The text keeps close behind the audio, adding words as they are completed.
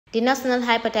The National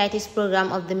Hepatitis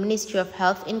Program of the Ministry of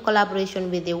Health, in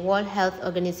collaboration with the World Health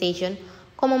Organization,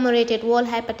 commemorated World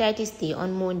Hepatitis Day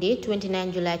on Monday,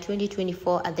 29 July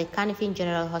 2024 at the Kanifing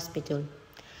General Hospital.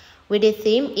 With the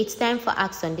theme, It's Time for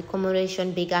Action, the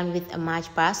commemoration began with a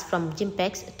march past from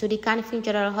Jimpex to the Kanifing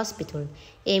General Hospital,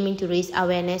 aiming to raise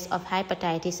awareness of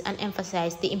hepatitis and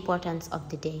emphasize the importance of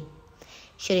the day.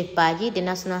 Sherif Baji, the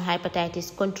National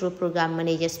Hepatitis Control Program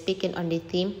Manager, speaking on the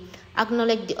theme,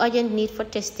 acknowledged the urgent need for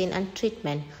testing and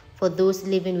treatment for those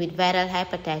living with viral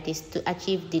hepatitis to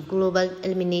achieve the global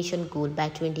elimination goal by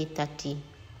 2030.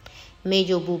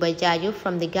 Major Buba Jajo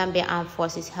from the Gambia Armed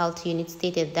Forces Health Unit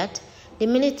stated that the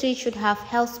military should have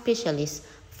health specialists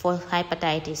for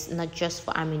hepatitis, not just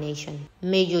for ammunition.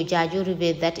 Major Jajo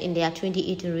revealed that in their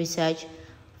 2018 research,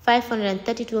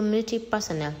 532 military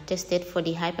personnel tested for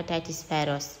the hepatitis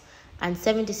virus, and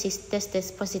 76 tested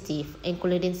positive,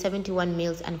 including 71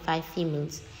 males and 5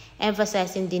 females,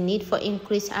 emphasizing the need for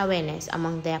increased awareness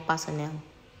among their personnel.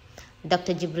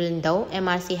 Dr. Jibril Ndao,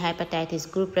 MRC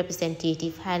Hepatitis Group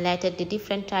representative, highlighted the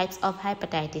different types of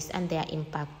hepatitis and their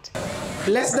impact.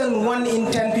 Less than 1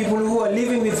 in 10 people who are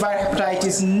living with viral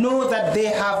hepatitis know that they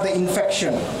have the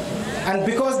infection. And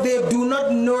because they do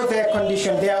not know their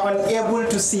condition, they are unable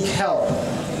to seek help.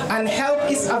 And help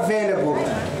is available.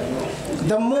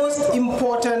 The most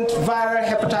important viral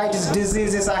hepatitis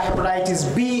diseases are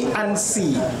hepatitis B and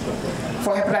C.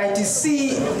 For hepatitis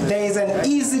C, there is an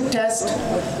easy test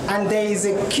and there is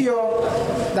a cure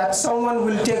that someone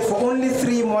will take for only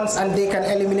 3 months and they can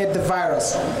eliminate the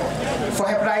virus. For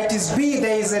hepatitis B,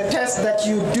 there is a test that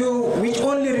you do which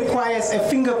only requires a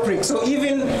finger prick. So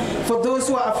even for those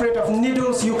who are afraid of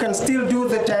needles, you can still do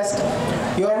the test.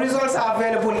 Your results are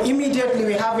available immediately.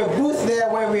 We have a booth there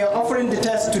where we are offering the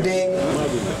test today.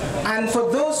 And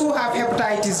for those who have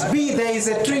hepatitis B, there is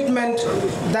a treatment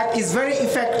that is very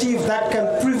effective that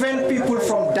can prevent people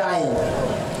from dying.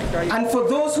 And for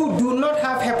those who do not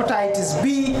have hepatitis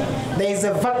B, there is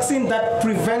a vaccine that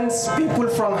prevents people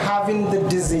from having the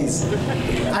disease.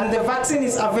 And the vaccine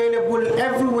is available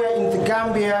everywhere in the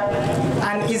Gambia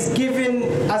and is given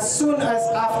as soon as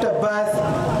after birth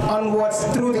onwards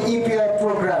through the EPI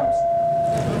programs.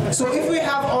 So if we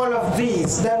have all of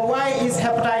these, then why is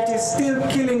hepatitis still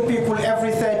killing people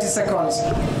every 30 seconds?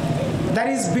 That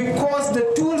is because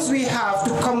the tools we have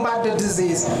to combat the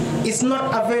disease is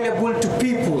not available to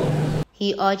people.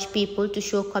 He urged people to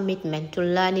show commitment to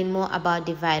learning more about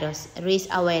the virus, raise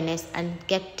awareness, and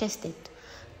get tested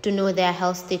to know their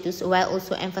health status, while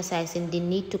also emphasizing the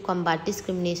need to combat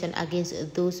discrimination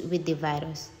against those with the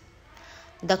virus.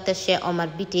 Dr. Sheikh Omar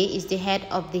Bite is the head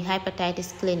of the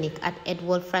hepatitis clinic at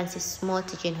Edward Francis Small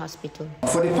Teaching Hospital.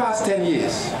 For the past 10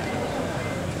 years,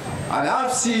 and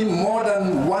I've seen more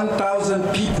than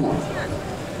 1,000 people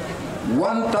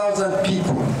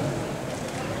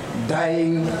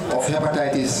dying of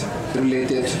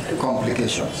hepatitis-related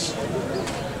complications.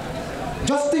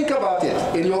 Just think about it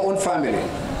in your own family.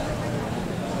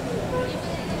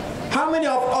 How many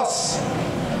of us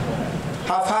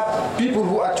have had people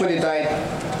who actually died,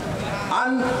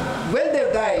 and when they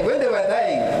were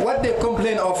dying, what they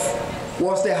complained of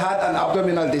was they had an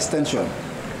abdominal distension.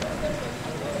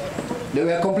 They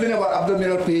were complaining about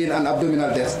abdominal pain and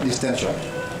abdominal distension.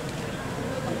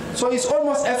 So it's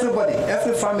almost everybody,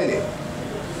 every family.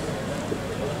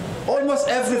 Almost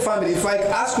every family. If I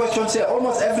ask questions here,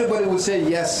 almost everybody will say,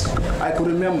 yes, I could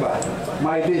remember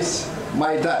my this,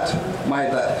 my that, my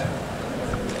that.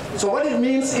 So what it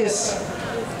means is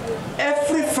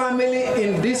every family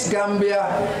in this Gambia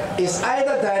is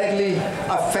either directly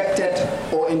affected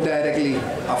or indirectly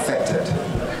affected.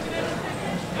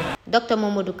 Dr.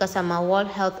 Momodu Kasama, World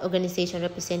Health Organization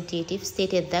representative,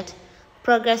 stated that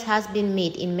progress has been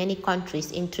made in many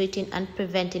countries in treating and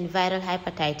preventing viral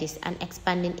hepatitis and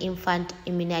expanding infant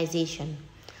immunization.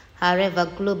 However,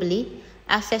 globally,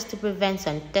 access to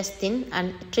prevention, testing,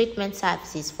 and treatment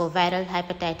services for viral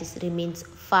hepatitis remains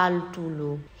far too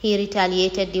low. He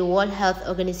retaliated the World Health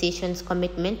Organization's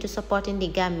commitment to supporting the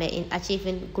Gambia in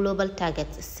achieving global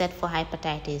targets set for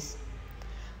hepatitis.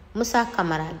 Musa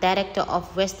Kamara, Director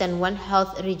of Western One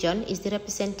Health Region, is the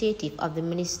representative of the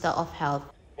Minister of Health.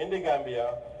 In the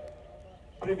Gambia,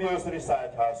 previous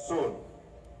research has shown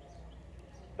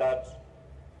that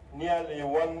nearly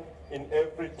 1 in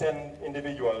every 10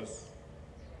 individuals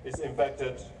is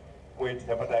infected with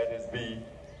hepatitis B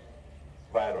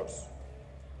virus.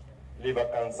 Liver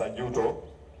cancer due to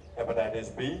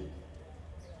hepatitis B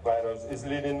virus is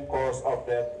leading cause of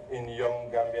death in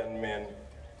young Gambian men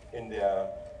in their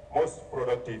most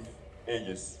productive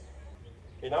ages.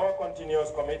 In our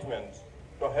continuous commitment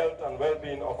to health and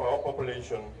well-being of our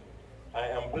population, I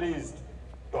am pleased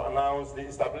to announce the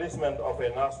establishment of a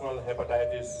national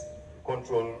hepatitis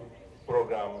control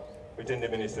program within the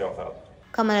Ministry of Health.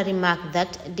 Kamara remarked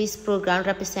that this program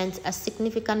represents a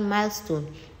significant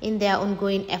milestone in their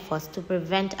ongoing efforts to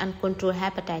prevent and control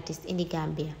hepatitis in the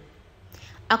Gambia.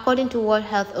 According to World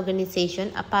Health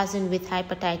Organization, a person with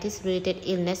hepatitis-related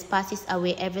illness passes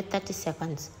away every 30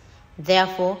 seconds.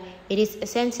 Therefore, it is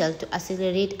essential to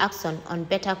accelerate action on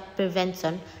better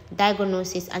prevention,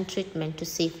 diagnosis, and treatment to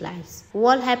save lives.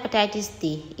 World Hepatitis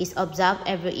Day is observed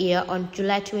every year on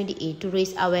July 28 to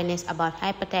raise awareness about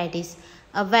hepatitis,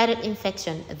 a viral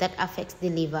infection that affects the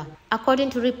liver. According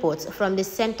to reports from the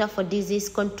Center for Disease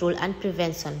Control and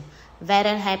Prevention,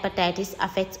 viral hepatitis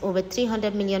affects over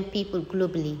 300 million people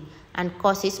globally and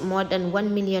causes more than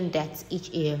 1 million deaths each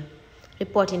year.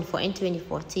 Reporting for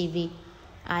N24 TV,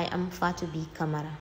 I am Fatou B. Kamara.